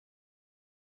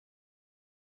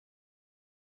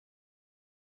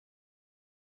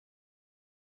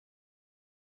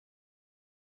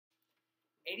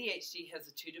ADHD has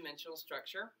a two-dimensional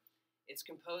structure. It's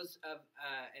composed of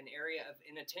an area of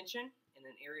inattention and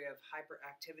an area of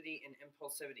hyperactivity and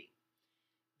impulsivity.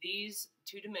 These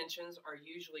two dimensions are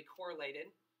usually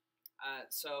correlated,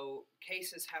 so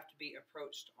cases have to be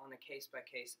approached on a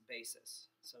case-by-case basis.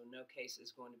 So no case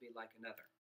is going to be like another.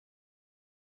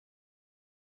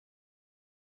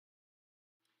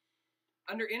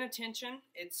 Under inattention,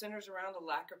 it centers around a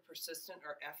lack of persistent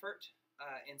or effort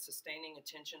in sustaining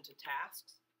attention to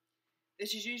tasks.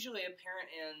 This is usually apparent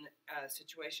in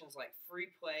situations like free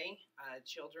play.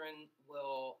 Children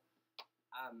will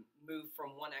move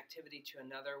from one activity to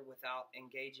another without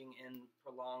engaging in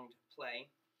prolonged play.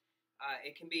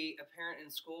 It can be apparent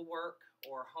in schoolwork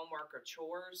or homework or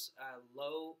chores.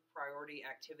 Low priority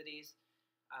activities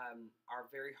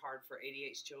are very hard for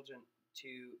ADHD children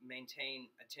to maintain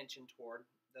attention toward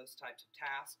those types of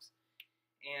tasks.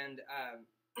 And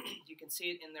you can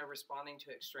see it in their responding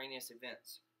to extraneous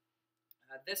events.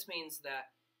 This means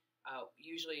that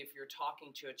usually if you're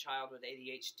talking to a child with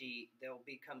ADHD, they'll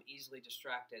become easily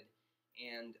distracted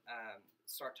and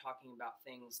start talking about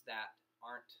things that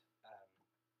aren't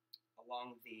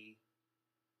along the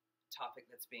topic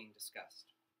that's being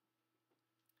discussed.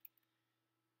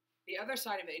 The other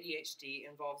side of ADHD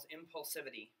involves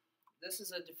impulsivity. This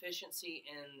is a deficiency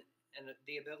in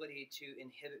the ability to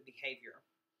inhibit behavior.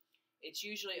 It's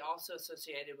usually also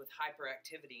associated with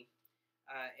hyperactivity,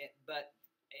 but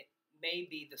it may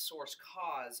be the source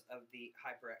cause of the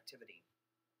hyperactivity.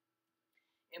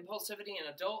 Impulsivity in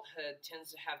adulthood tends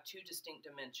to have two distinct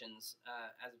dimensions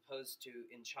as opposed to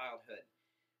in childhood.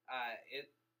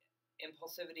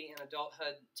 Impulsivity in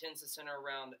adulthood tends to center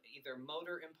around either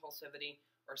motor impulsivity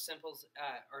or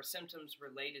symptoms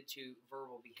related to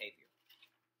verbal behavior.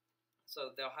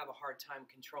 So they'll have a hard time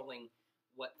controlling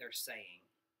what they're saying.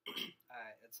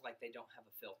 It's like they don't have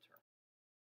a filter.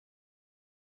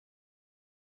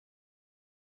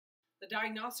 The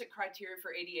diagnostic criteria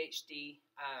for ADHD,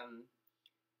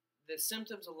 the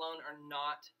symptoms alone are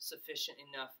not sufficient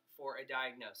enough for a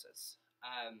diagnosis.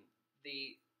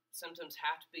 The symptoms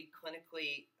have to be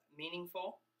clinically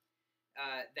meaningful.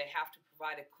 They have to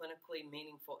provide a clinically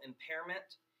meaningful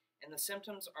impairment, and the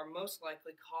symptoms are most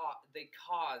likely the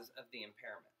cause of the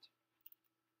impairment.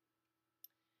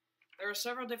 There are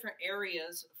several different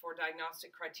areas for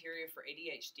diagnostic criteria for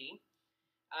ADHD.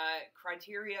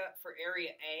 Criteria for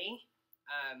Area A,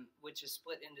 which is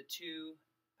split into two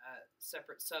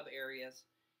separate sub-areas.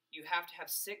 You have to have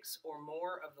 6 or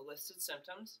more of the listed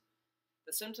symptoms.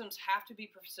 The symptoms have to be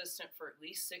persistent for at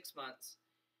least 6 months.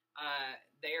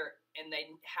 They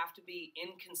have to be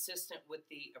inconsistent with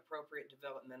the appropriate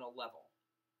developmental level.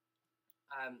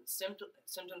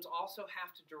 Symptoms also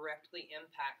have to directly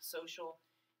impact social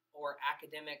or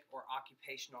academic or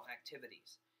occupational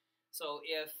activities. So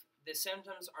if the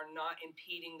symptoms are not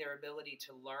impeding their ability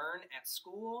to learn at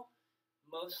school,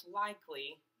 most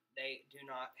likely they do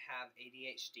not have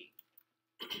ADHD.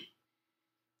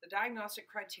 The diagnostic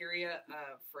criteria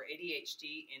for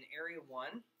ADHD in Area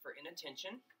 1 for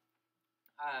inattention,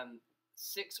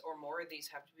 6 or more of these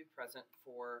have to be present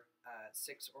for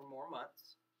 6 or more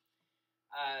months.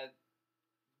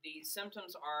 The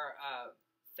symptoms are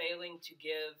failing to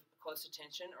give close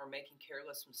attention or making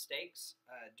careless mistakes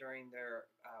during their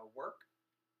work,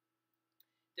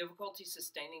 difficulty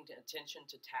sustaining attention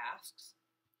to tasks.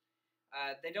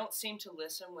 They don't seem to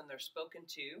listen when they're spoken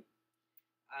to,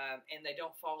 and they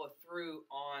don't follow through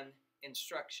on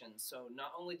instructions. So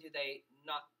not only do they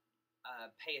not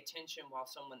pay attention while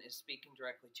someone is speaking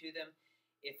directly to them,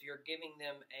 if you're giving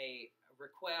them a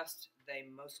request, they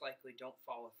most likely don't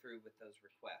follow through with those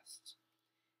requests.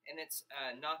 And it's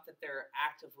not that they're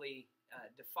actively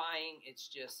defying, it's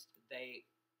just they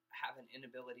have an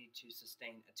inability to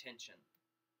sustain attention.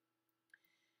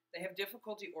 They have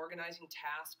difficulty organizing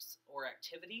tasks or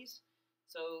activities.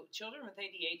 So children with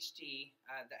ADHD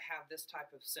that have this type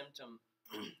of symptom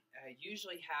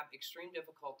usually have extreme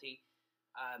difficulty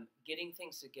getting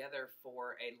things together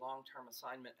for a long-term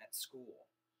assignment at school.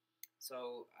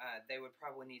 So they would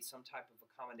probably need some type of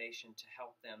accommodation to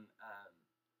help them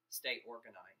stay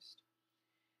organized.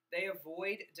 They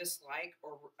avoid, dislike,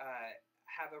 or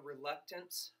have a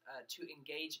reluctance to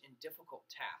engage in difficult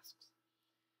tasks,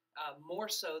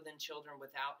 more so than children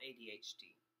without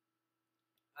ADHD.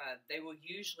 They will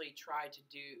usually try to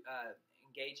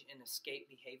engage in escape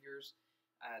behaviors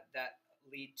that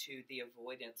lead to the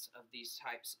avoidance of these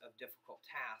types of difficult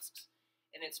tasks.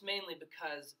 And it's mainly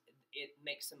because it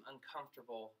makes them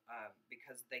uncomfortable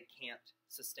because they can't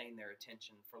sustain their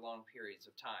attention for long periods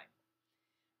of time.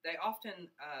 They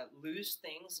often lose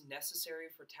things necessary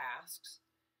for tasks.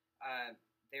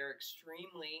 They're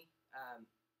extremely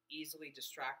easily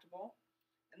distractible,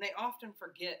 and they often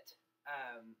forget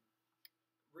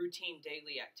routine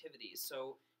daily activities.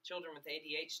 So children with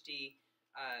ADHD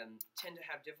tend to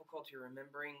have difficulty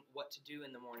remembering what to do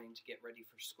in the morning to get ready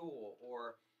for school,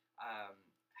 or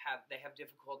they have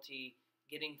difficulty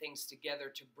getting things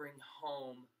together to bring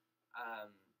home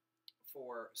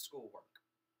for schoolwork.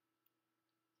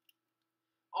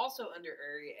 Also under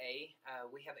Area A,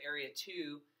 we have Area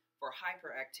 2 for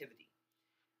hyperactivity.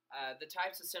 The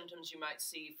types of symptoms you might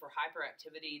see for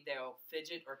hyperactivity: they'll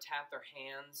fidget or tap their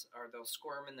hands, or they'll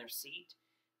squirm in their seat.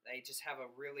 They just have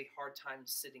a really hard time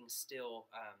sitting still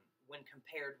when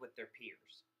compared with their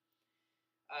peers.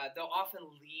 They'll often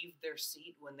leave their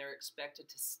seat when they're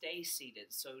expected to stay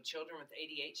seated. So children with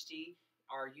ADHD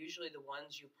are usually the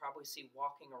ones you probably see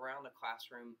walking around a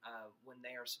classroom when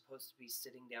they are supposed to be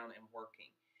sitting down and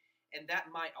working. And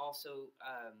that might also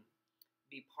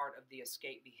be part of the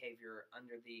escape behavior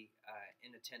under the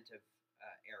inattentive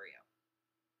area.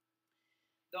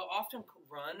 They'll often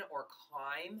run or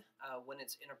climb when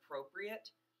it's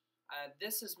inappropriate.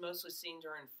 This is mostly seen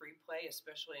during free play,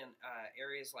 especially in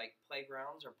areas like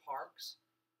playgrounds or parks.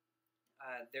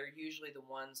 They're usually the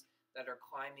ones that are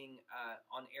climbing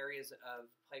on areas of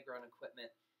playground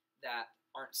equipment that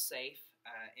aren't safe,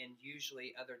 and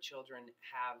usually other children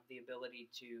have the ability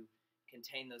to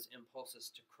contain those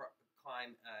impulses to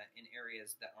climb in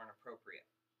areas that aren't appropriate.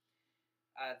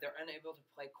 They're unable to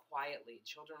play quietly.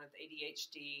 Children with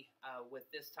ADHD with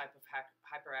this type of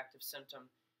hyperactive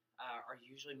symptom are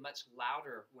usually much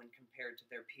louder when compared to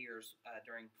their peers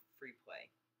during free play.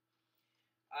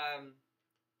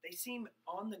 They seem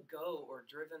on the go or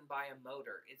driven by a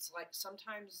motor. It's like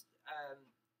sometimes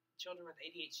children with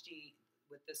ADHD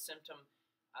with this symptom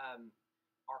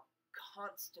are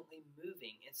constantly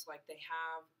moving. It's like they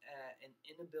have an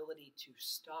inability to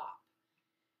stop.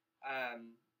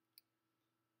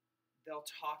 They'll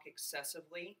talk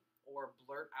excessively or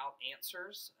blurt out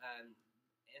answers,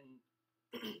 and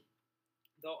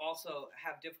they'll also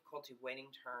have difficulty waiting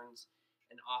turns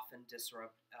and often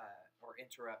disrupt or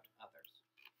interrupt others.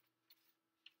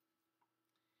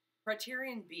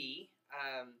 Criterion B,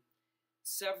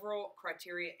 several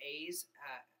criteria A's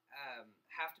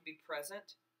have to be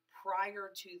present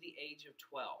prior to the age of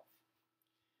 12.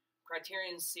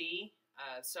 Criterion C,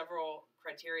 several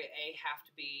criteria A have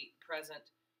to be present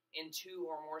in 2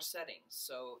 or more settings.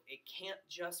 So it can't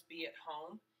just be at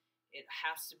home. It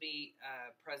has to be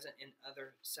present in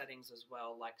other settings as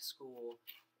well, like school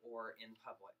or in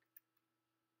public.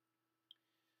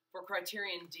 For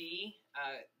criterion D,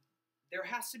 there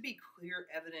has to be clear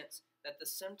evidence that the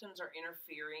symptoms are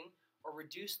interfering or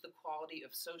reduce the quality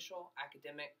of social,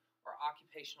 academic, or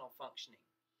occupational functioning.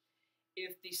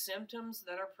 If the symptoms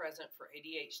that are present for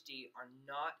ADHD are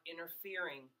not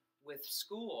interfering with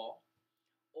school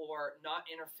or not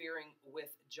interfering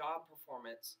with job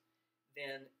performance,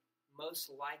 then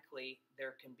most likely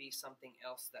there can be something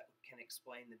else that can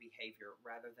explain the behavior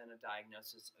rather than a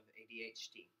diagnosis of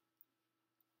ADHD.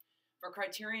 For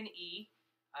criterion E,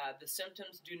 the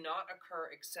symptoms do not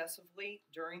occur excessively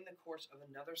during the course of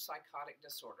another psychotic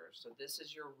disorder. So this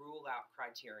is your rule-out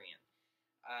criterion.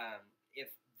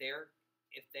 If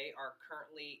they are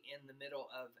currently in the middle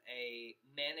of a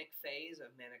manic phase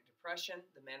of manic depression,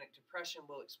 the manic depression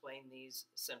will explain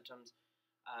these symptoms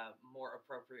more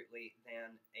appropriately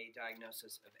than a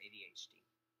diagnosis of ADHD.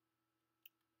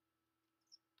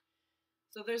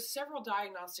 So there's several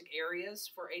diagnostic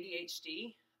areas for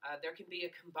ADHD. There can be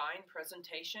a combined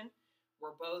presentation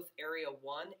where both Area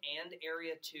 1 and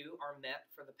Area 2 are met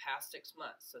for the past 6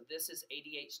 months. So this is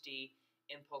ADHD,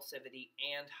 impulsivity,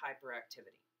 and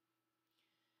hyperactivity.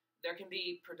 There can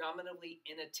be predominantly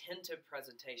inattentive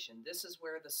presentation. This is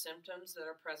where the symptoms that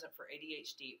are present for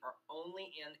ADHD are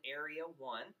only in Area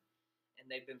 1, and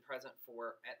they've been present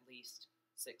for at least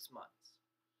 6 months.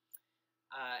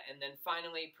 And then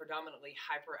finally, predominantly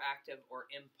hyperactive or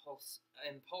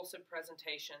impulsive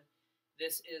presentation.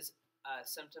 This is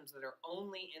symptoms that are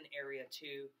only in Area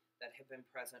 2 that have been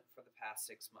present for the past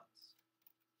 6 months.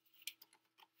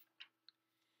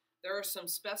 There are some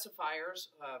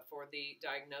specifiers for the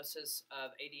diagnosis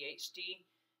of ADHD.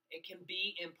 It can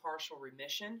be in partial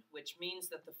remission, which means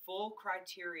that the full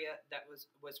criteria that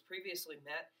was previously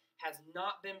met has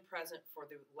not been present for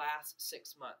the last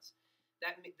 6 months.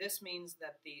 This means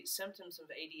that the symptoms of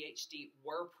ADHD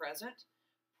were present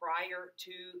prior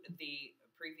to the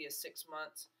previous 6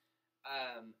 months,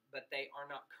 but they are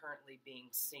not currently being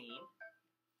seen.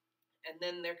 And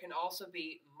then there can also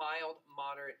be mild,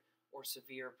 moderate, or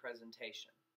severe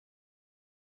presentation.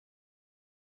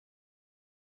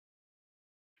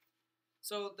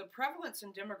 So the prevalence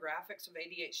and demographics of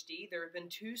ADHD, there have been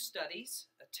 2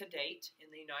 studies to date in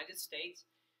the United States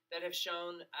that have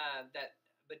shown that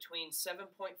between 7.4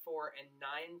 and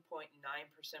 9.9%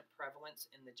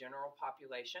 prevalence in the general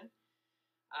population,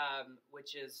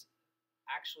 which is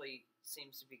actually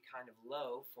seems to be kind of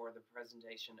low for the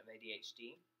presentation of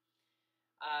ADHD.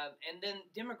 And then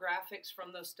demographics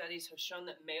from those studies have shown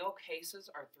that male cases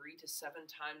are 3 to 7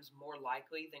 times more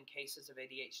likely than cases of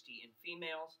ADHD in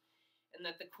females, and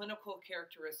that the clinical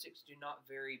characteristics do not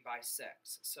vary by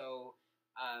sex. So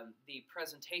the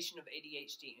presentation of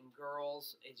ADHD in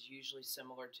girls is usually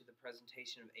similar to the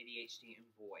presentation of ADHD in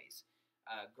boys.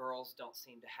 Girls don't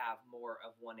seem to have more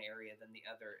of one area than the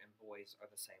other, and boys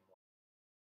are the same way.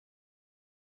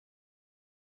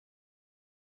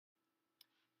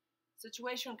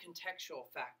 Situational contextual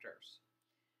factors.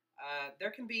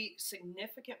 There can be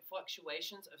significant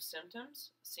fluctuations of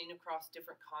symptoms seen across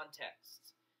different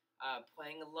contexts.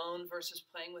 Playing alone versus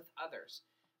playing with others.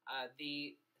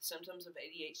 The symptoms of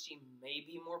ADHD may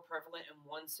be more prevalent in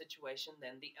one situation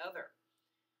than the other.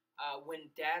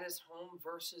 When dad is home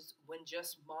versus when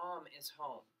just mom is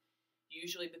home.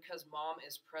 Usually because mom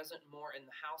is present more in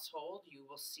the household, you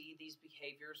will see these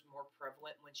behaviors more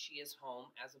prevalent when she is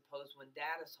home as opposed when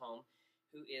dad is home,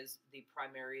 who is the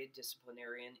primary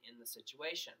disciplinarian in the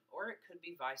situation. Or it could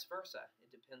be vice versa. It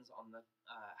depends on the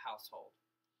household.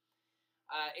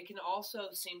 It can also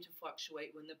seem to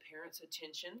fluctuate when the parent's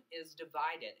attention is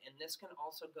divided, and this can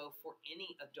also go for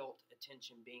any adult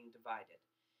attention being divided.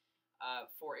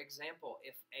 For example,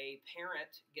 if a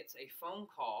parent gets a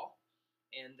phone call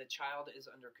and the child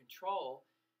is under control,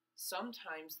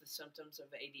 sometimes the symptoms of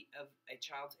a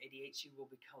child's ADHD will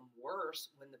become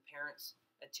worse when the parent's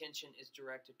attention is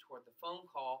directed toward the phone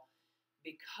call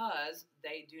because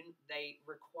they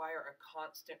require a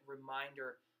constant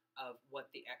reminder of what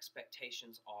the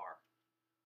expectations are.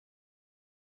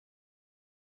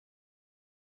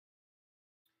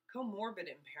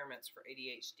 Comorbid impairments for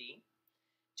ADHD.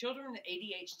 Children with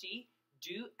ADHD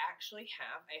do actually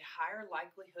have a higher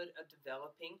likelihood of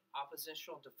developing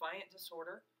oppositional defiant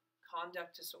disorder,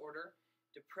 conduct disorder,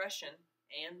 depression,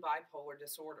 and bipolar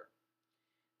disorder.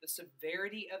 The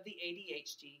severity of the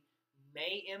ADHD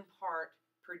may in part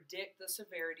predict the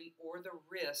severity or the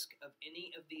risk of any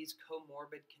of these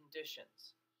comorbid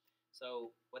conditions.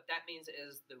 So what that means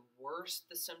is the worse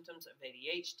the symptoms of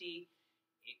ADHD,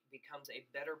 it becomes a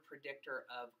better predictor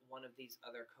of one of these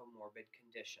other comorbid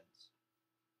conditions.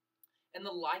 And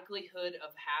the likelihood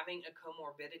of having a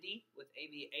comorbidity with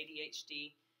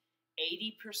ADHD,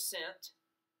 80%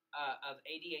 of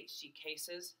ADHD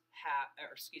cases have,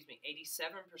 87%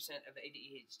 of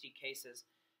ADHD cases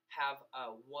have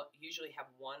usually have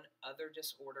one other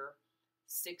disorder.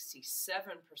 67%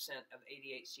 of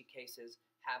ADHD cases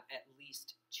have at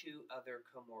least 2 other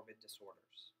comorbid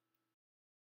disorders.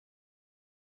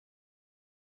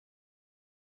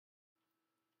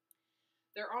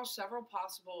 There are several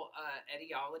possible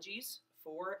etiologies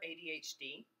for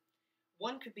ADHD.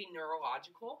 One could be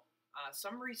neurological.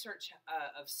 Some research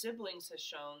of siblings has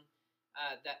shown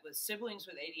that with siblings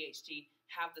with ADHD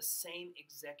have the same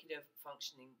executive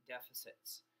functioning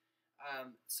deficits.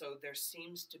 So there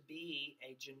seems to be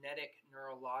a genetic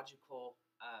neurological,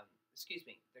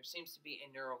 there seems to be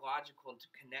a neurological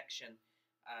connection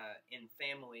in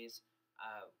families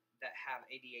that have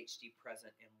ADHD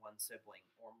present in one sibling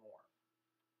or more.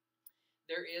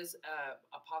 There is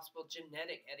a possible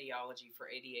genetic etiology for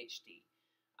ADHD.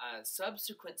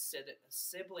 Subsequent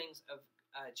siblings of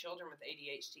children with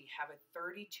ADHD have a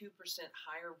 32%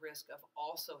 higher risk of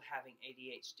also having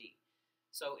ADHD.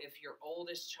 So if your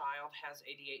oldest child has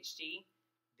ADHD,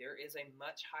 there is a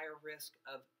much higher risk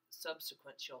of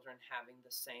subsequent children having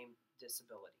the same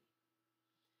disability.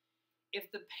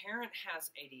 If the parent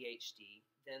has ADHD,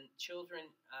 then children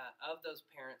of those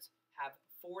parents have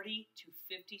 40 to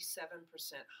 57%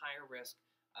 higher risk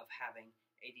of having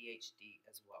ADHD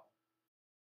as well.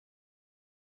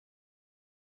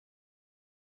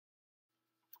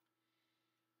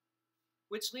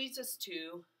 Which leads us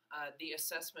to the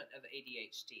assessment of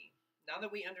ADHD. Now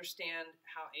that we understand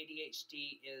how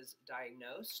ADHD is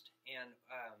diagnosed and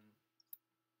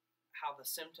how the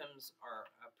symptoms are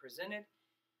presented,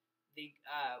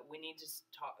 we need to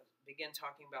begin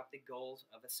talking about the goals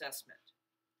of assessment.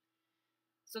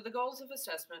 So the goals of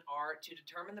assessment are to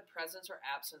determine the presence or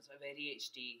absence of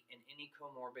ADHD in any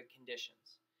comorbid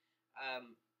conditions.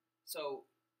 So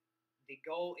the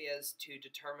goal is to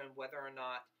determine whether or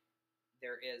not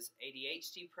there is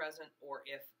ADHD present or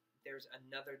if there's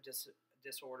another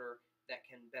disorder that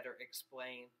can better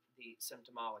explain the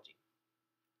symptomology.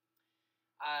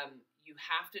 You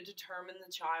have to determine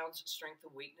the child's strengths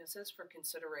and weaknesses for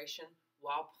consideration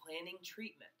while planning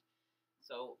treatment.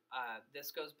 So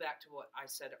this goes back to what I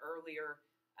said earlier.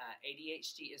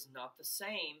 ADHD is not the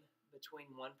same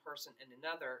between one person and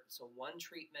another. So one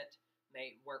treatment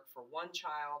may work for one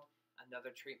child,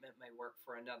 another treatment may work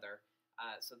for another.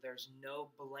 So there's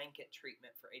no blanket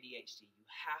treatment for ADHD. You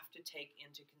have to take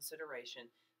into consideration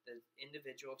the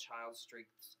individual child's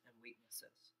strengths and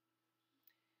weaknesses.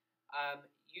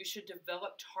 You should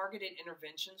develop targeted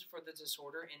interventions for the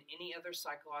disorder and any other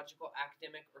psychological,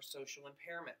 academic, or social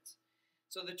impairments.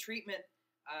 So the treatment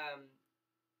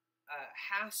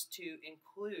has to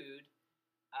include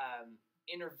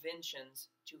interventions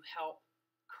to help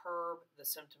curb the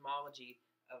symptomology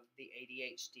of the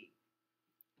ADHD.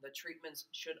 The treatments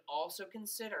should also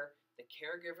consider the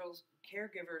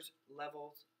caregiver's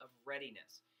levels of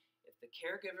readiness. If the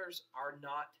caregivers are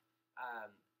not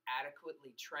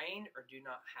adequately trained or do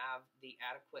not have the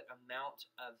adequate amount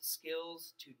of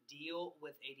skills to deal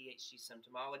with ADHD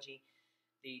symptomology,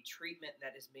 the treatment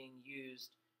that is being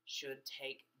used should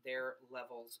take their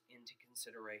levels into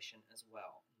consideration as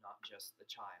well, not just the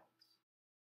child's.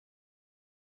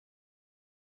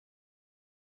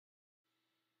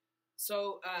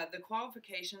 So the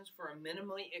qualifications for a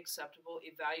minimally acceptable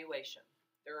evaluation.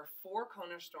 There are 4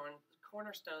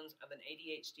 cornerstones of an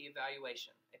ADHD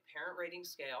evaluation: a parent rating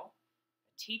scale,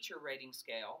 a teacher rating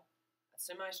scale, a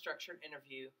semi-structured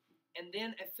interview, and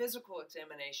then a physical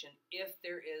examination if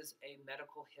there is a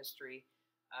medical history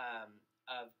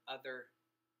of other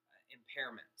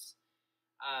impairments.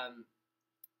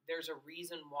 There's a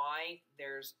reason why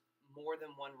there's more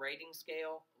than one rating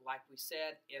scale. Like we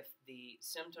said, if the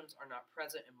symptoms are not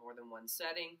present in more than one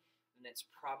setting, then it's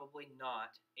probably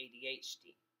not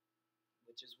ADHD,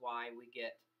 which is why we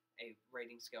get a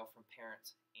rating scale from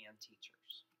parents and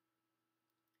teachers.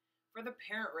 For the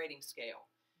parent rating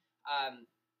scale,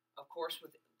 of course,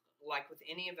 like with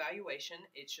any evaluation,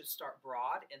 it should start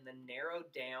broad and then narrow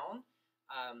down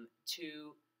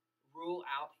to rule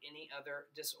out any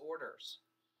other disorders.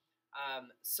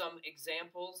 Some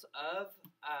examples of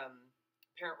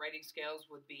parent rating scales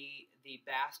would be the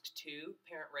BASC-2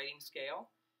 parent rating scale,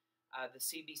 the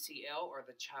CBCL, or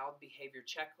the Child Behavior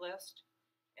Checklist,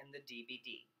 and the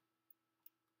DBD.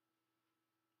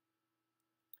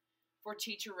 For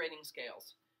teacher rating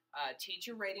scales,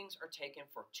 teacher ratings are taken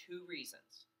for 2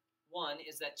 reasons. One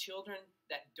is that children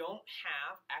that don't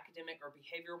have academic or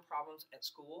behavioral problems at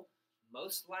school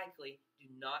most likely do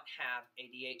not have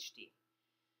ADHD.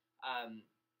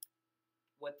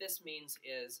 What this means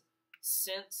is,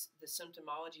 since the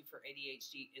symptomology for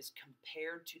ADHD is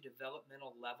compared to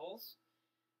developmental levels,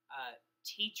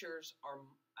 teachers are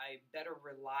a better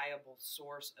reliable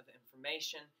source of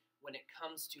information when it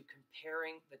comes to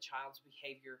comparing the child's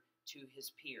behavior to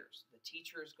his peers. The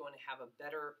teacher is going to have a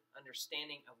better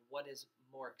understanding of what is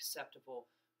more acceptable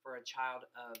for a child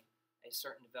of a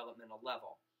certain developmental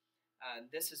level.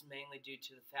 This is mainly due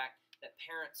to the fact that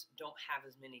parents don't have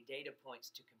as many data points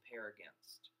to compare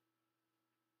against.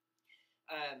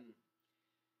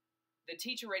 The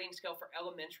teacher rating scale for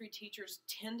elementary teachers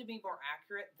tend to be more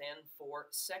accurate than for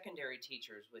secondary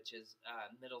teachers, which is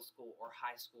middle school or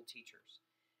high school teachers.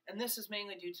 And this is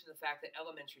mainly due to the fact that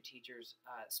elementary teachers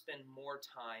spend more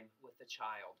time with the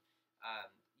child.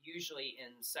 Usually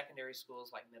in secondary schools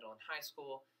like middle and high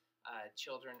school,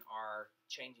 children are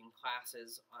changing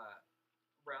classes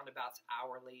roundabouts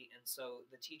hourly, and so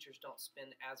the teachers don't spend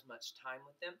as much time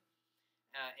with them.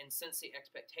 And since the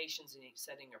expectations in each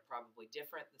setting are probably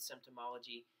different, the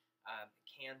symptomology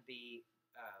can be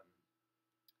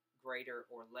greater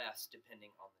or less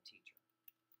depending on the teacher.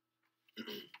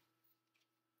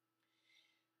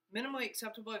 Minimally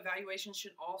acceptable evaluation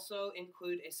should also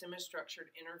include a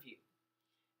semi-structured interview.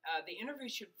 The interview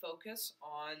should focus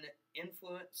on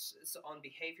influences on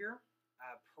behavior,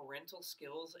 parental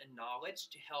skills and knowledge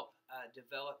to help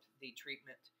develop the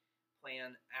treatment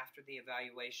plan after the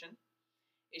evaluation.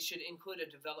 It should include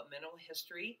a developmental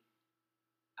history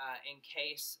in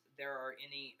case there are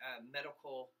any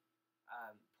medical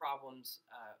problems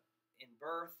in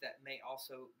birth that may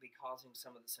also be causing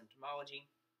some of the symptomology,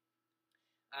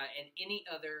 and any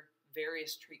other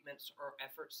various treatments or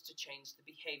efforts to change the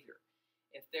behavior.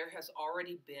 If there has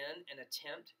already been an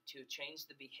attempt to change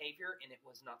the behavior and it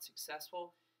was not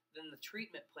successful, then the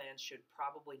treatment plan should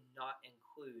probably not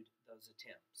include those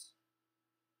attempts.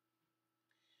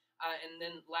 And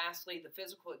then lastly, the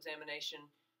physical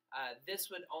examination. This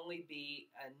would only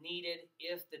be needed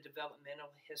if the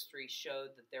developmental history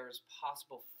showed that there is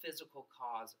possible physical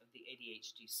cause of the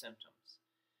ADHD symptoms.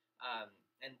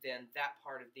 And then that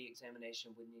part of the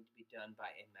examination would need to be done by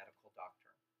a medical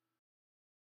doctor.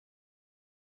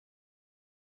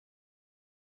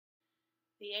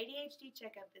 The ADHD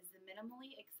checkup is the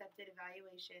minimally accepted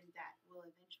evaluation that will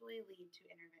eventually lead to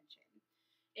intervention.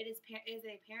 It is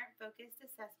a parent-focused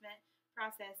assessment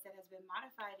process that has been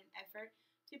modified in effort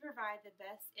to provide the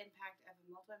best impact of a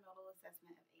multimodal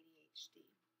assessment of ADHD.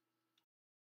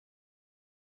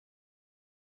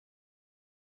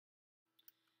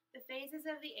 The phases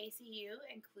of the ACU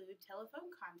include telephone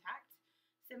contact,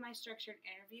 semi-structured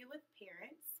interview with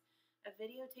parents,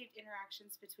 videotaped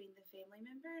interactions between the family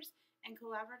members, and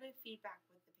collaborative feedback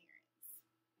with the parents.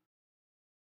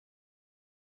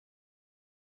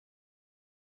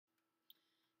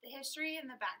 The history and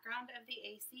the background of the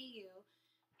ACU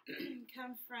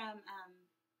come from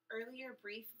earlier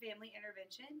brief family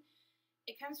intervention.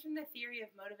 It comes from the theory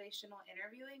of motivational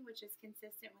interviewing, which is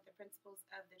consistent with the principles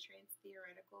of the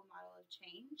trans-theoretical model of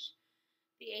change.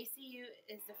 The ACU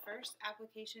is the first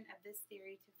application of this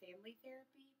theory to family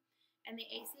therapy, and the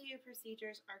ACU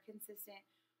procedures are consistent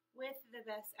with the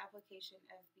best application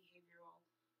of behavioral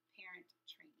parent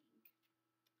training.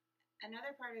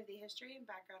 Another part of the history and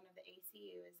background of the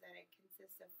ACU is that it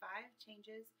consists of 5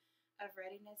 changes of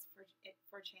readiness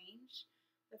for change.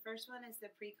 The first one is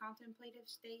the pre-contemplative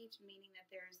stage, meaning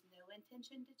that there is no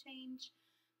intention to change.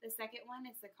 The second one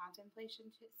is the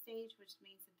contemplation stage, which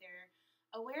means that they're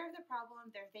aware of the problem,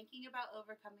 they're thinking about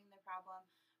overcoming the problem,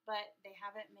 but they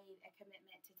haven't made a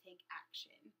commitment to take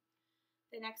action.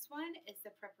 The next one is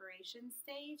the preparation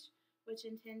stage, which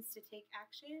intends to take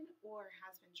action or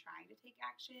has been trying to take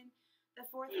action. The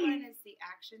fourth one is the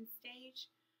action stage,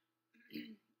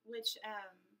 which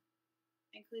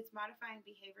includes modifying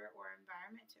behavior or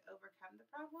environment to overcome the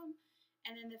problem.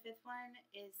 And then the fifth one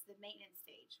is the maintenance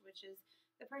stage, which is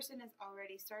the person has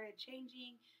already started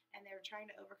changing and they're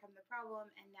trying to overcome the problem,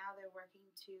 and now they're working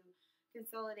to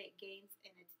consolidate gains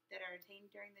that are attained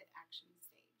during the action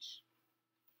stage.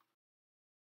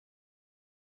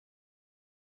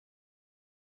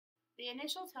 The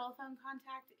initial telephone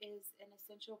contact is an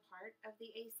essential part of the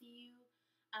ACU.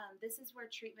 This is where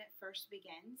treatment first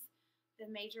begins. The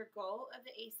major goal of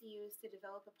the ACU is to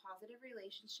develop a positive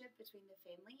relationship between the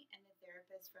family and the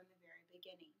therapist from the very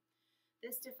beginning.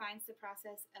 This defines the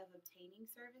process of obtaining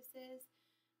services.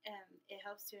 It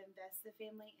helps to invest the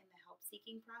family in the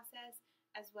help-seeking process,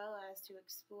 as well as to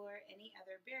explore any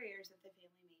other barriers that the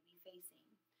family may be facing.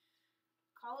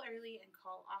 Call early and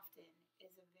call often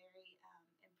is a very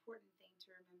important thing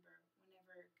to remember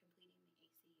whenever completing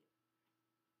the ACU.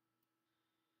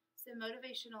 Some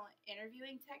motivational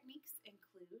interviewing techniques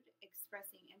include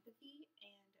expressing empathy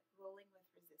and rolling with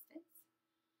resistance.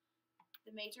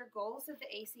 The major goals of the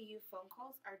ACU phone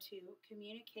calls are to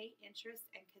communicate interest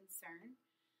and concern,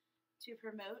 to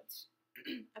promote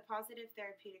a positive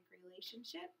therapeutic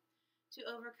relationship, to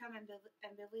overcome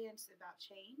ambivalence about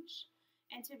change,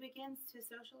 and to begin to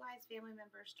socialize family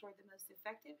members toward the most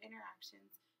effective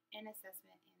interactions in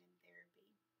assessment and in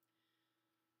therapy.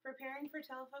 Preparing for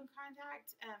telephone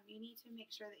contact, you need to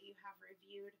make sure that you have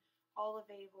reviewed all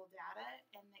available data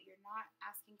and that you're not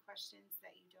asking questions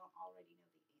that you don't already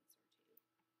know the answer to.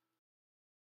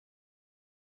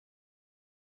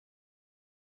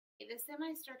 The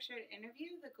semi-structured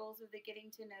interview, the goals of the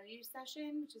getting to know you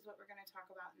session, which is what we're going to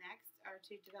talk about next, are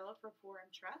to develop rapport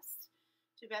and trust,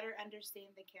 to better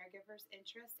understand the caregiver's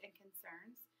interests and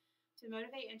concerns, to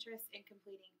motivate interest in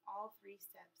completing all 3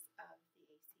 steps of the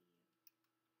ACU.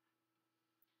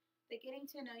 The getting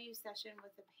to know you session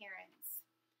with the parents.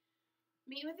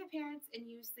 Meet with the parents and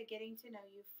use the getting to know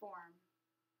you form.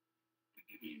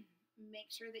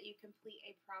 Make sure that you complete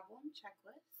a problem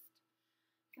checklist.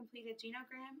 Complete a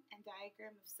genogram and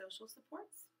diagram of social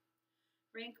supports.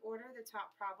 Rank order the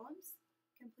top problems.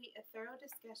 Complete a thorough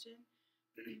discussion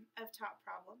of top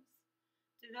problems.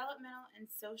 Developmental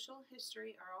and social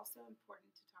history are also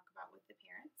important to talk about with the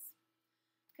parents.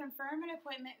 Confirm an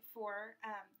appointment for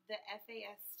the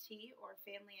FAST or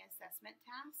Family Assessment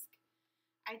Task.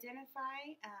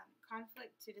 Identify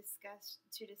conflict to discuss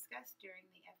during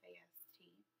the FAST.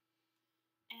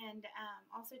 And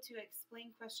also to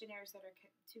explain questionnaires that are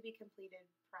to be completed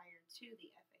prior to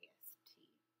the FAST.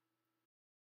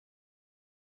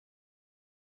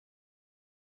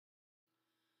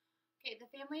 Okay, the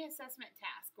Family Assessment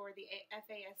Task, or the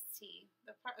FAST.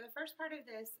 The first part of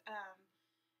this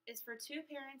is for 2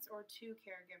 parents or 2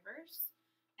 caregivers,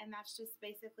 and that's just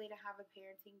basically to have a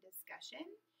parenting discussion.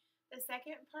 The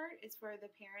second part is for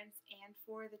the parents and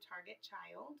for the target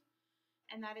child,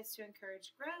 and that is to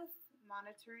encourage growth,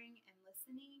 monitoring, and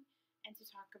listening, and to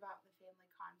talk about the family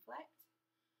conflict.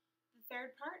 The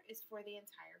third part is for the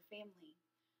entire family.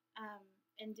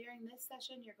 And during this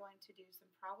session, you're going to do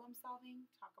some problem solving,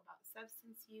 talk about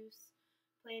substance use,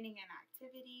 planning an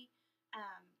activity,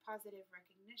 positive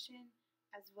recognition,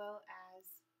 as well as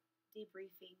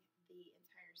debriefing the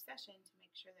entire session to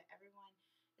make sure that everyone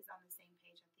is on the same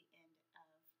page at the end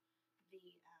of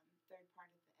the third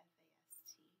part of the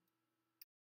FAST.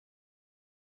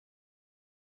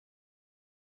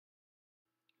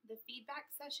 The feedback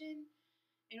session.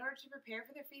 In order to prepare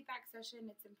for the feedback session,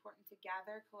 it's important to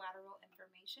gather collateral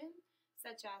information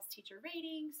such as teacher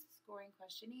ratings, scoring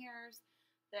questionnaires,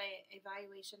 the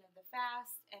evaluation of the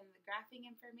FAST, and the graphing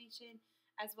information,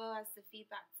 as well as the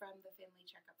feedback from the family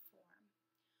checkup form.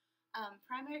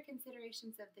 Primary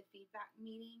considerations of the feedback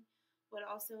meeting would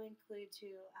also include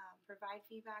to provide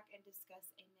feedback and discuss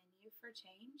a menu for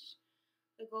change.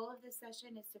 The goal of this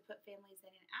session is to put families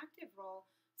in an active role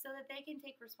so that they can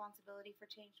take responsibility for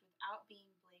change without being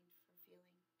blamed for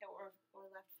feeling or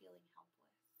left feeling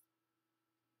helpless.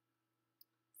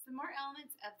 Some more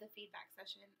elements of the feedback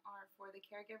session are for the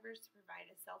caregivers to provide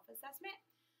a self-assessment.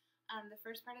 The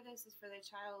first part of this is for the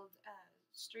child's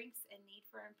strengths and need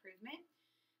for improvement,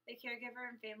 the caregiver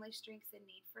and family strengths and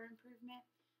need for improvement,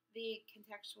 the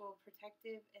contextual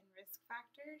protective and risk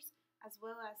factors, as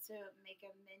well as to make a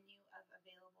menu of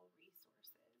available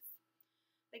resources.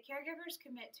 The caregivers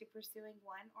commit to pursuing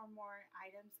one or more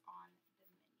items on the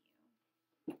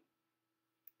menu.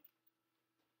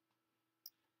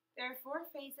 There are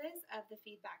 4 phases of the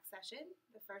feedback session.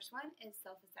 The first one is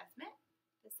self-assessment.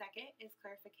 The second is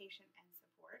clarification and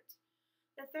support.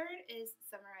 The third is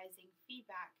summarizing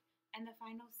feedback. And the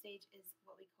final stage is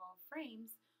what we call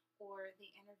frames, or the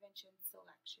intervention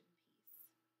selection piece.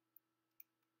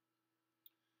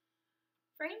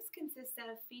 Frames consist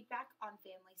of feedback on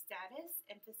family status,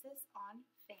 emphasis on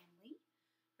family,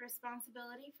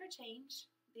 responsibility for change,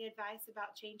 the advice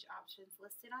about change options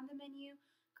listed on the menu,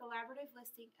 collaborative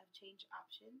listing of change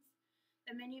options,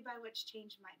 the menu by which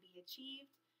change might be achieved,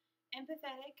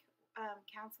 empathetic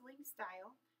counseling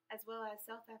style, as well as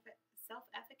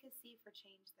self-efficacy for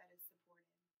change that is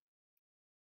supported.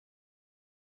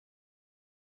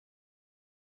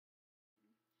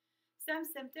 Some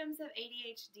symptoms of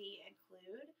ADHD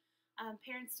include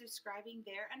parents describing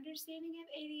their understanding of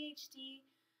ADHD.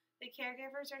 The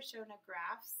caregivers are shown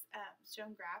graphs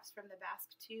from the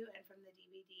BASC-2 and from the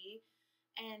DVD,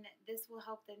 and this will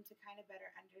help them to kind of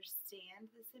better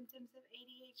understand the symptoms of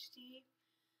ADHD.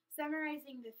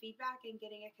 Summarizing the feedback and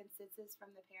getting a consensus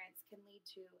from the parents can lead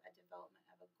to a development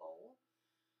of a goal.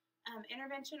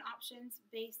 Intervention options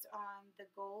based on the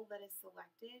goal that is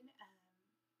selected.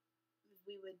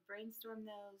 We would brainstorm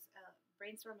a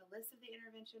list of the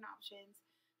intervention options.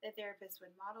 The therapist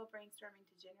would model brainstorming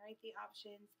to generate the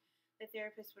options. The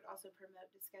therapist would also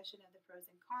promote discussion of the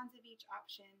pros and cons of each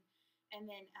option, and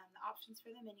then the options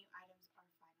for the menu items are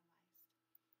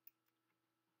finalized.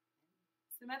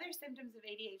 Some other symptoms of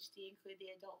ADHD include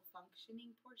the adult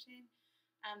functioning portion.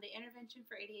 The intervention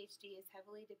for ADHD is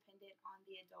heavily dependent on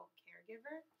the adult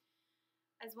caregiver,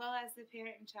 as well as the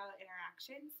parent and child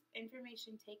interactions.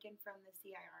 Information taken from the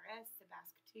CIRS, the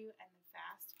BASC-2, and the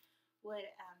FAST would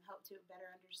help to better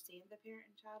understand the parent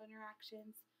and child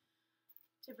interactions,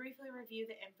 to briefly review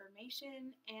the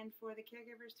information, and for the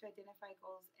caregivers to identify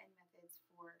goals and methods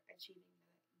for achieving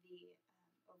the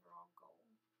overall goal.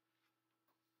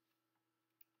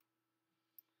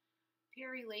 Peer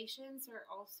relations are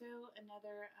also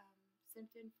another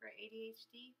symptom for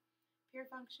ADHD. Peer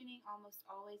functioning almost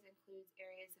always includes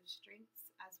areas of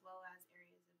strengths as well as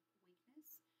areas of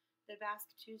weakness. The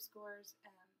BASC-2 scores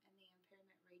and the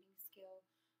impairment rating scale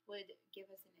would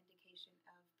give us an indication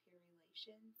of peer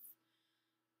relations.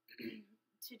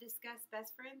 To discuss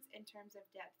best friends in terms of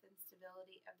depth and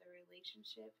stability of the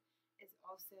relationship is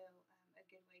also a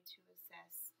good way to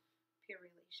assess peer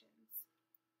relations.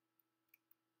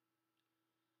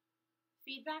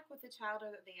 Feedback with the child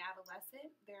or the adolescent,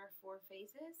 there are 4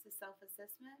 phases: the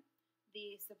self-assessment,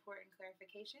 the support and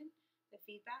clarification, the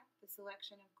feedback, the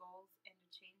selection of goals, and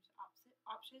the change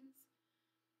options.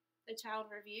 The child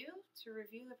review, to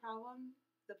review the problems,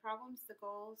 the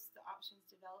goals, the options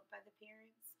developed by the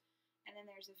parents. And then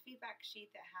there's a feedback sheet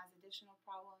that has additional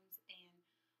problems and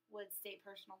would state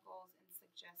personal goals and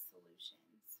suggest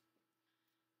solutions.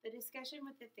 The discussion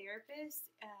with the therapist,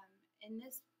 in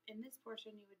this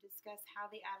portion, you would discuss how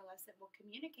the adolescent will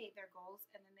communicate their goals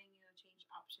and the menu of change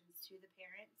options to the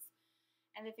parents,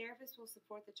 and the therapist will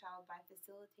support the child by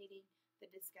facilitating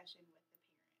the discussion with the parents.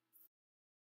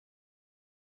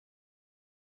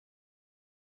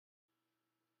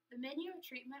 The menu of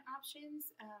treatment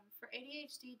options for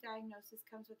ADHD diagnosis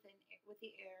comes with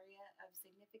the area of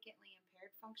significantly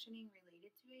impaired functioning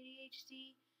related to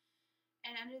ADHD.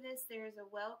 And under this, there is a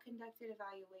well-conducted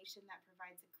evaluation that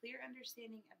provides a clear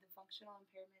understanding of the functional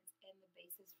impairments and the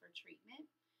basis for treatment.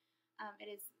 It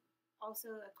is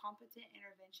also a competent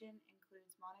intervention,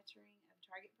 includes monitoring of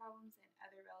target problems and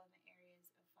other relevant areas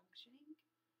of functioning.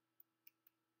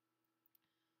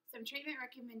 Some treatment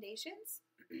recommendations.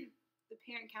 The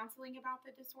parent counseling about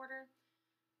the disorder.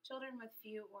 Children with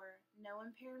few or no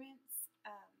impairments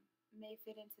may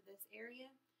fit into this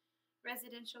area.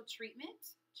 Residential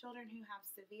treatment. Children who have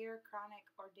severe, chronic,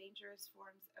 or dangerous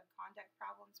forms of conduct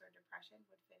problems or depression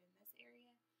would fit in this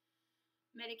area.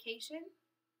 Medication.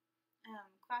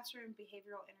 Classroom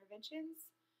behavioral interventions.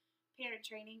 Parent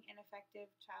training and effective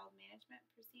child management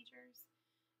procedures.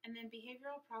 And then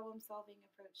behavioral problem-solving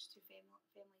approach to family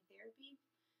therapy,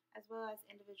 as well as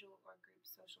individual or group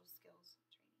social skills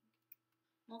training.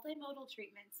 Multimodal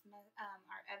treatments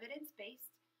are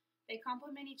evidence-based. They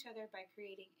complement each other by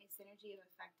creating a synergy of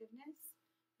effectiveness.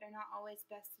 They're not always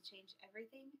best to change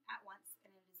everything at once,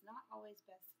 and it is not always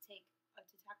best to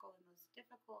tackle the most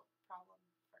difficult problem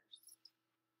first.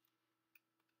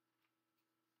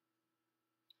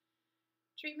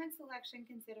 Treatment selection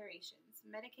considerations.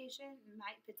 Medication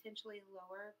might potentially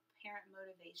lower parent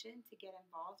motivation to get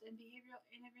involved in behavioral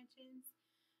interventions.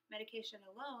 Medication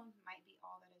alone might be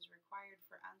all that is required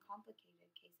for uncomplicated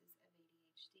cases of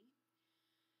ADHD.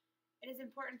 It is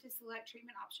important to select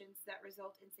treatment options that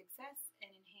result in success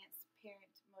and enhance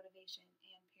parent motivation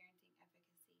and parenting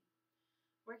efficacy.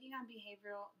 Working on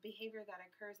behavior that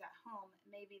occurs at home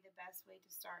may be the best way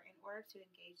to start in order to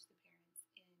engage the parents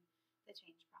in the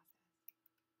change process.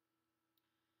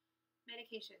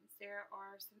 Medications. There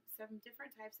are some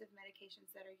different types of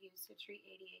medications that are used to treat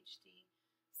ADHD.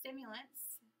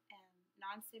 Stimulants and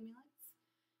non-stimulants.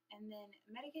 And then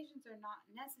medications are not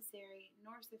necessary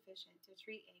nor sufficient to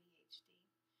treat ADHD.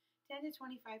 10 to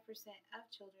 25% of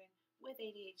children with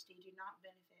ADHD do not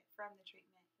benefit from the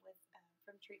treatment with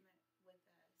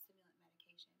stimulant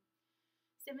medication.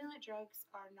 Stimulant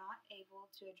drugs are not able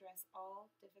to address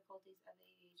all difficulties of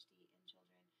ADHD in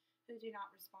children who do not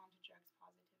respond to drugs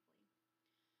positively.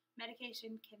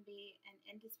 Medication can be an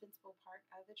indispensable part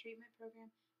of the treatment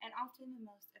program and often the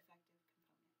most effective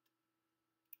component.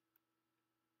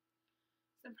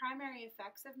 Some primary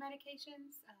effects of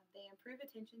medications. They improve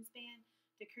attention span,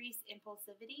 decrease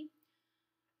impulsivity,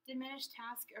 diminish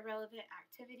task-irrelevant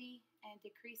activity, and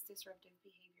decrease disruptive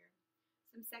behavior.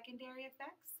 Some secondary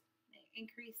effects. They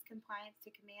increase compliance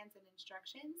to commands and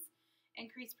instructions,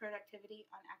 increase productivity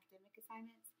on academic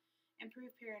assignments,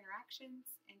 improve peer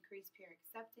interactions, increase peer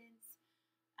acceptance,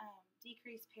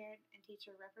 decrease parent and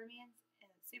teacher reprimands,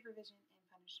 supervision, and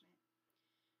punishment.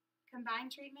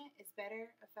 Combined treatment is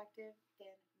better effective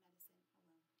than medicine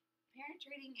alone. Parent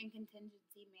training and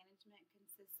contingency management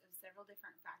consists of several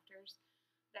different factors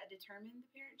that determine the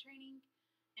parent training.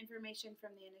 Information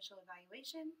from the initial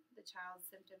evaluation, the child's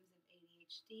symptoms of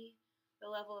ADHD, the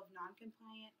level of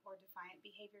non-compliant or defiant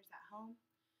behaviors at home,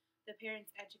 the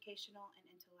parent's educational and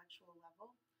intellectual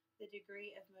level, the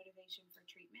degree of motivation for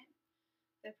treatment,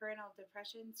 the parental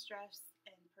depression, stress,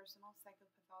 and personal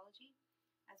psychopathology,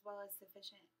 as well as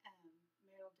sufficient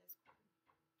marital discord.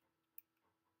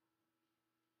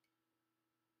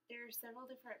 There are several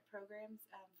different programs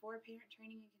for parent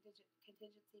training and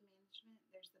contingency management.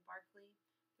 There's the Barkley,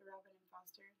 the Robin and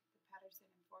Foster, the Patterson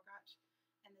and Forgotch,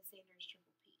 and the Sanders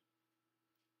Triple P.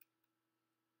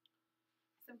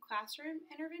 Some classroom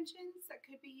interventions that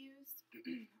could be used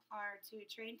are to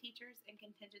train teachers in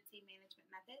contingency management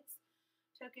methods,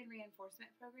 token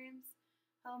reinforcement programs,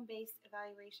 home-based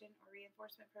evaluation or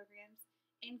reinforcement programs,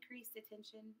 increased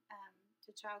attention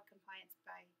to child compliance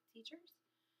by teachers,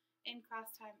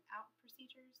 in-class time out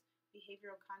procedures,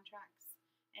 behavioral contracts,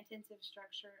 intensive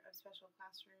structure of special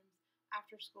classrooms,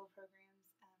 after-school programs,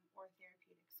 or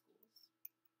therapeutic schools.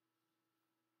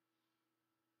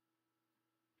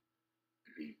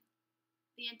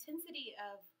 The intensity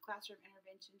of classroom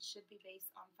interventions should be based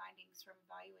on findings from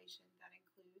evaluation that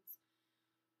includes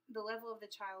the level of the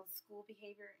child's school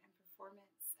behavior and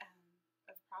performance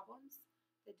of problems,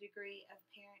 the degree of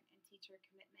parent and teacher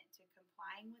commitment to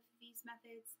complying with these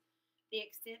methods, the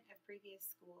extent of previous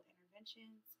school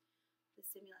interventions, the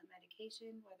stimulant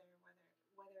medication, whether or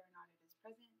not it is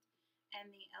present,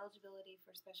 and the eligibility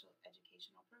for special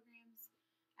educational programs,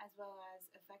 as well as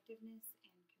effectiveness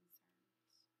and concerns.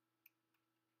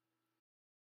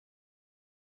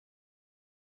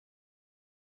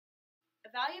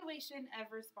 Evaluation of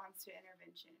response to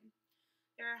intervention.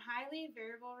 There are highly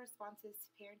variable responses to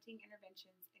parenting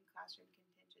interventions and classroom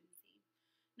contingency.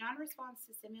 Non-response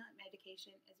to stimulant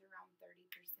medication is around 30%.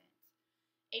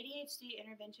 ADHD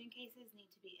intervention cases need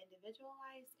to be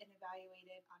individualized and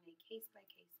evaluated on a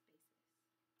case-by-case basis.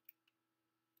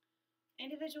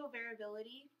 Individual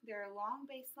variability. There are long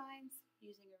baselines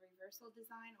using a reversal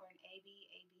design or an AB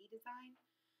design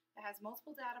that has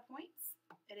multiple data points.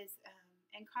 It is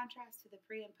in contrast to the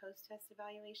pre- and post-test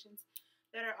evaluations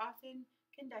that are often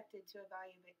conducted to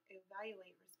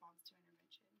evaluate response to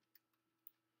intervention.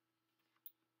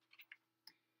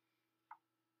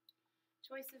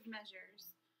 Choice of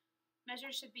measures.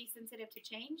 Measures should be sensitive to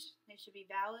change. They should be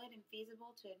valid and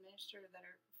feasible to administer that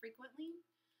are frequently.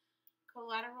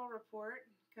 Collateral report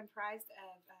comprised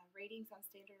of ratings on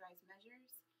standardized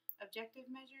measures. Objective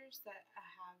measures that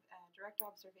have direct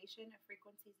observation of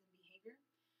frequencies and behavior.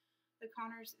 The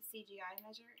Connors CGI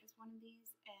measure is one of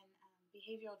these, and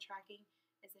behavioral tracking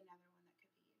is another one that could be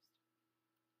used.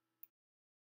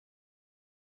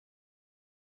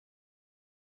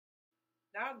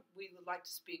 Now we would like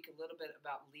to speak a little bit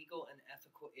about legal and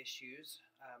ethical issues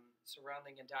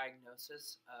surrounding a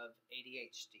diagnosis of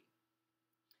ADHD.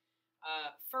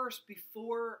 First,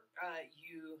 before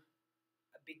you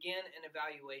begin an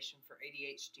evaluation for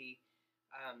ADHD,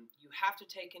 you have to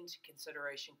take into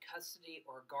consideration custody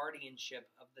or guardianship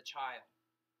of the child.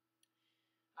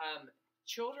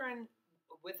 Children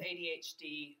with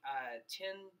ADHD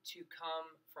tend to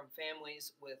come from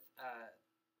families with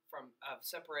of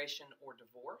separation or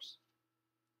divorce.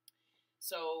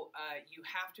 So you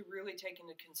have to really take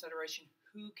into consideration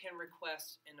who can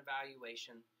request an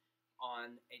evaluation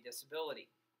on a disability.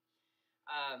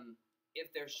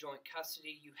 If there's joint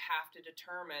custody, you have to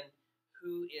determine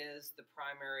who has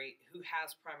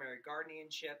primary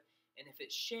guardianship, and if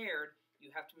it's shared,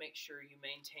 you have to make sure you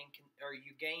maintain or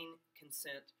you gain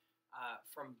consent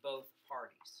from both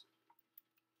parties.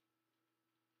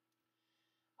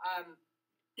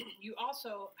 You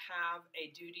also have a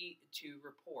duty to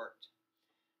report.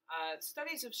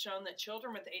 Studies have shown that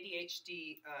children with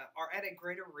ADHD are at a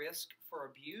greater risk for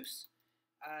abuse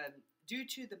due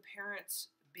to the parents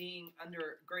being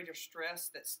under greater stress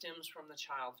that stems from the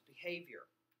child's behavior.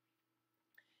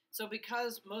 So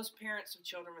because most parents of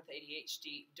children with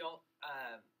ADHD don't,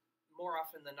 more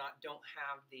often than not, don't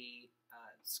have the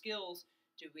skills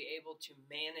to be able to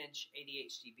manage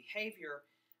ADHD behavior,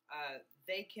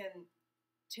 they can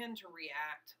tend to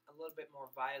react a little bit more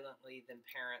violently than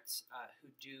parents who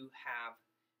do have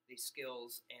the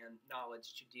skills and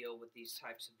knowledge to deal with these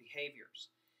types of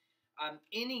behaviors.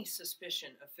 Any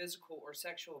suspicion of physical or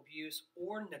sexual abuse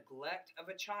or neglect of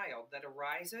a child that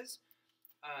arises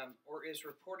or is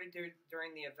reported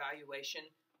during the evaluation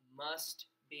must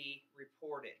be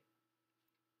reported.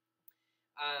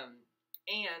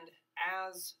 And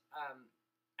as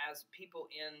people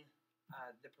in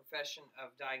the profession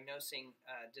of diagnosing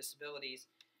disabilities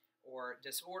or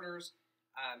disorders,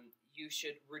 you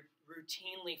should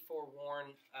routinely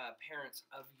forewarn parents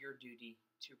of your duty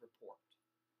to report.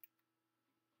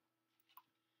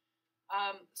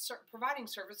 Providing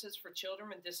services for children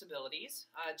with disabilities.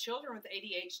 Children with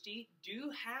ADHD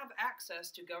do have access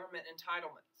to government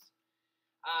entitlements.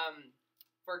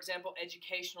 For example,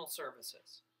 educational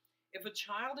services. If a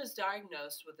child is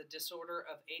diagnosed with a disorder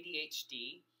of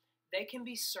ADHD, they can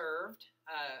be served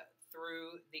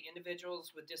through the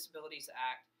Individuals with Disabilities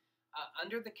Act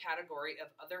under the category of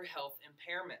other health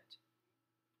impairment.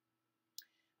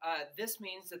 This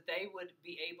means that they would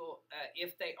be able,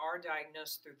 if they are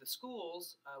diagnosed through the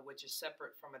schools, which is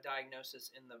separate from a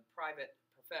diagnosis in the private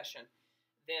profession,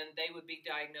 then they would be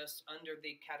diagnosed under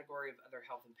the category of other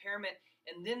health impairment,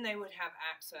 and then they would have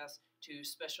access to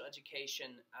special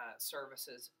education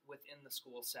services within the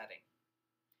school setting.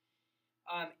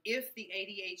 If the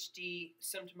ADHD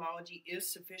symptomology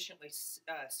is sufficiently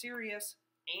serious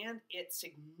and it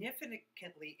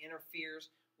significantly interferes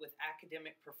with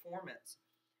academic performance,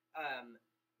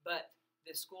 but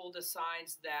the school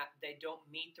decides that they don't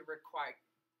meet the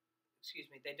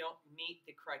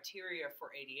criteria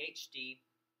for ADHD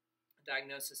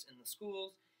diagnosis in the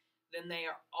schools, then they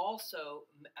are also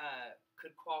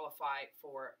could qualify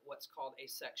for what's called a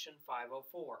Section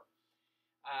 504.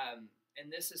 And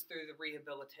this is through the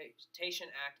Rehabilitation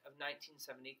Act of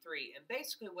 1973. And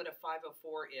basically what a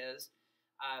 504 is,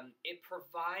 it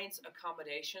provides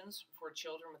accommodations for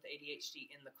children with ADHD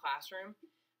in the classroom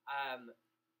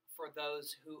for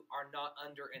those who are not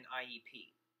under an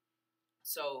IEP.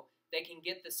 So they can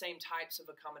get the same types of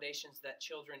accommodations that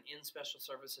children in special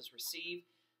services receive.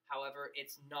 However,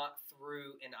 it's not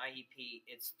through an IEP,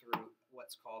 it's through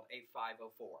what's called a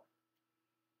 504.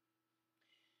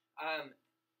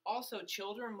 Also,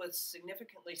 children with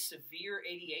significantly severe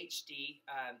ADHD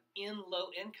in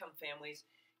low-income families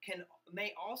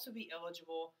may also be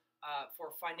eligible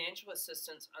for financial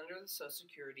assistance under the Social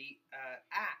Security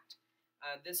Act.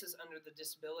 This is under the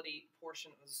disability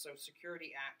portion of the Social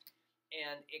Security Act,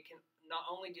 and it can not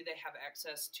only do they have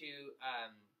access to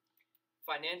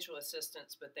financial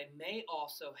assistance, but they may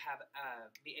also have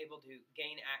be able to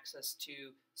gain access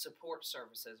to support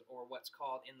services, or what's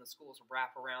called in the schools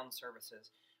wraparound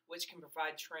services, which can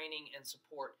provide training and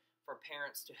support for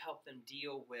parents to help them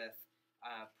deal with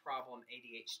problem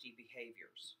ADHD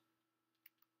behaviors.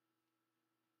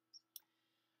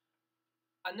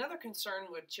 Another concern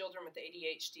with children with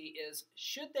ADHD is,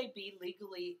 should they be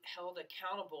legally held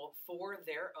accountable for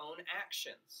their own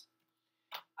actions?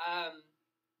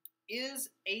 Is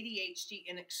ADHD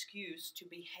an excuse to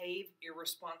behave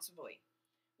irresponsibly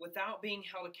without being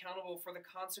held accountable for the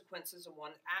consequences of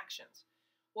one's actions?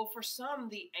 Well, for some,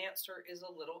 the answer is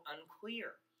a little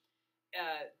unclear.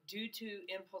 Due to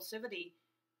impulsivity,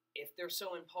 if they're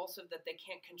so impulsive that they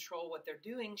can't control what they're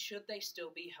doing, should they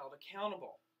still be held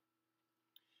accountable?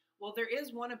 Well, there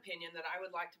is one opinion that I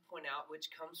would like to point out, which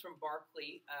comes from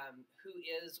Barkley, who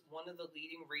is one of the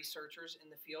leading researchers in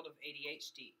the field of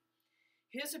ADHD.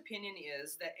 His opinion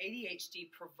is that ADHD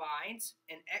provides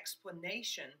an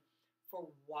explanation for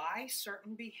why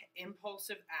certain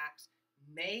impulsive acts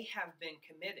may have been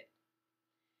committed,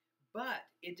 but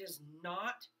it does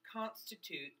not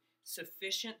constitute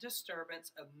sufficient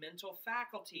disturbance of mental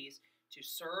faculties to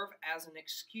serve as an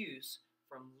excuse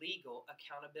from legal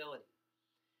accountability.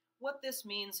 What this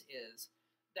means is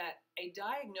that a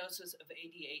diagnosis of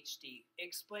ADHD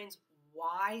explains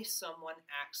why someone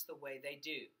acts the way they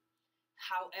do.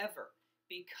 However,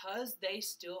 because they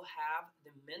still have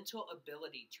the mental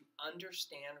ability to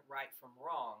understand right from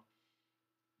wrong,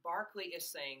 Barkley is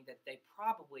saying that they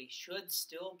probably should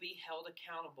still be held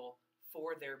accountable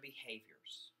for their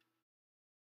behaviors.